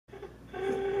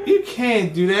You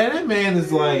can't do that. That man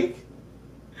is like...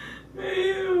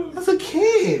 That's a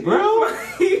kid, bro.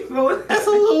 That's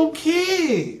a little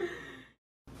kid.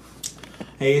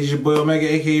 Hey, it's your boy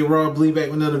Omega, aka Raw Bleed, back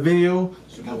with another video.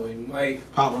 It's your boy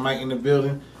Mike. Poppa Mike in the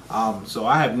building. So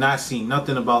I have not seen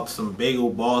nothing about some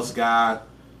bagel boss guy.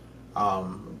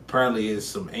 Apparently it's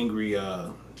some angry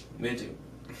midget.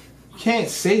 You can't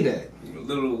say that.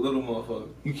 Little motherfucker.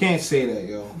 You can't say that,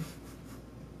 yo.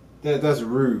 That's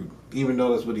rude, even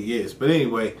though that's what he is. But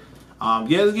anyway,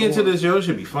 yeah, let's get into this, yo. It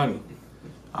should be funny.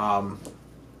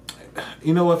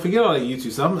 You know what? Forget all that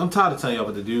YouTube stuff. I'm tired of telling y'all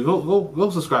what to do. Go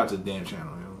subscribe to the damn channel.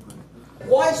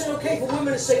 Why is it okay for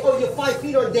women to say, "Oh, you're 5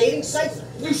 feet on dating sites?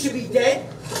 You should be dead"?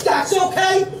 That's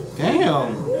okay.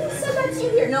 Damn. Who said that to you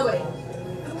here? Nobody.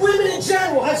 Women in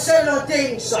general have said it on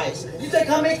dating sites. You think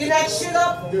I'm making that shit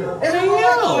up? And then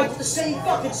I get the same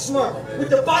fucking smirk with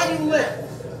the biting lip.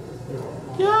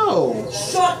 Yo.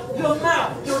 Shut your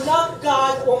mouth. You're not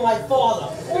God or my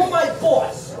father or my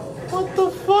boss. What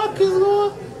the fuck is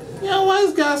going? Yo, why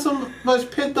he's got so much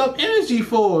pent up energy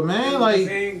for, man? Like,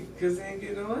 cause he ain't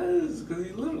getting no ass. Cause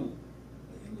he little.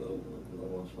 Little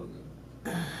motherfucker.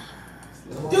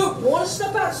 Dude, you want to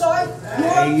step outside?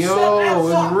 Hey, yo,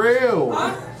 it's real.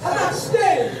 Huh? I'm not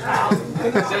staying.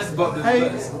 Just about the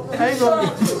Hey, go.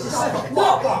 Look,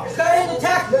 this guy ain't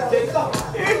attack me.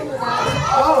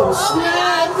 Oh,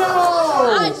 snap,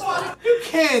 no. You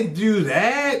can't do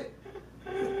that.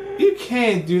 You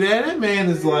can't do that. That man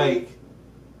is like...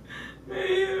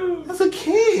 That's a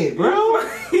kid, bro.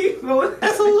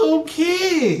 That's a little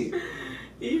kid.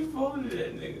 He folded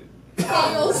that nigga.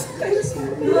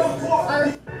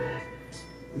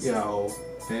 Yo,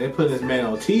 man, they put this man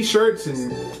on t-shirts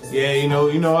and yeah, you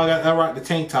know, I rock the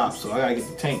tank top, so I gotta get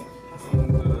the tank.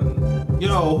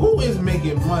 Yo, who is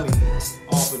making money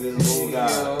off of this little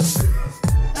guy?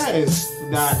 That is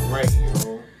not right,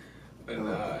 yo.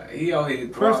 But he out here.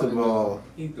 First of all,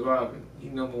 he thriving. He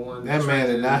 #1. That man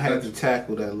did not have to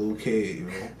tackle that little kid, yo.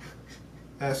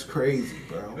 That's crazy,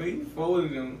 bro. He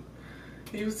folded him.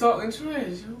 He was talking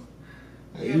trash, yo.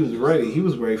 He was ready. He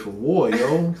was ready for war,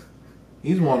 yo.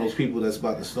 He's one of those people that's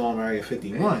about to storm Area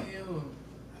 51.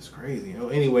 That's crazy, yo.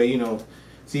 Anyway,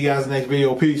 see you guys in the next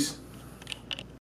video. Peace.